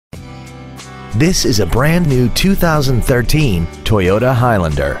This is a brand new 2013 Toyota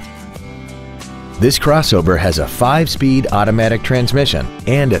Highlander. This crossover has a 5-speed automatic transmission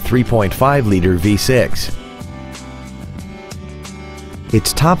and a 3.5-liter V6.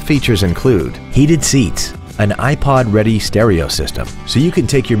 Its top features include heated seats, an iPod-ready stereo system so you can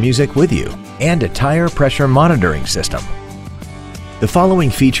take your music with you, and a tire pressure monitoring system. The following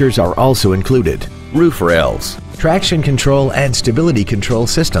features are also included: roof rails, traction control and stability control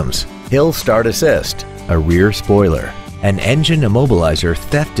systems, hill start assist, a rear spoiler, an engine immobilizer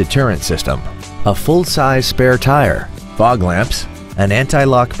theft deterrent system, a full-size spare tire, fog lamps, an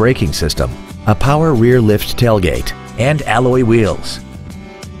anti-lock braking system, a power rear lift tailgate, and alloy wheels.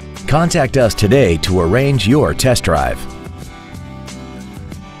 Contact us today to arrange your test drive.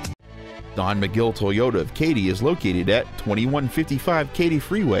 Don McGill Toyota of Katy is located at 2155 Katy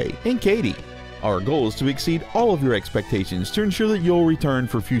Freeway in Katy. Our goal is to exceed all of your expectations to ensure that you'll return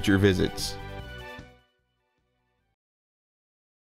for future visits.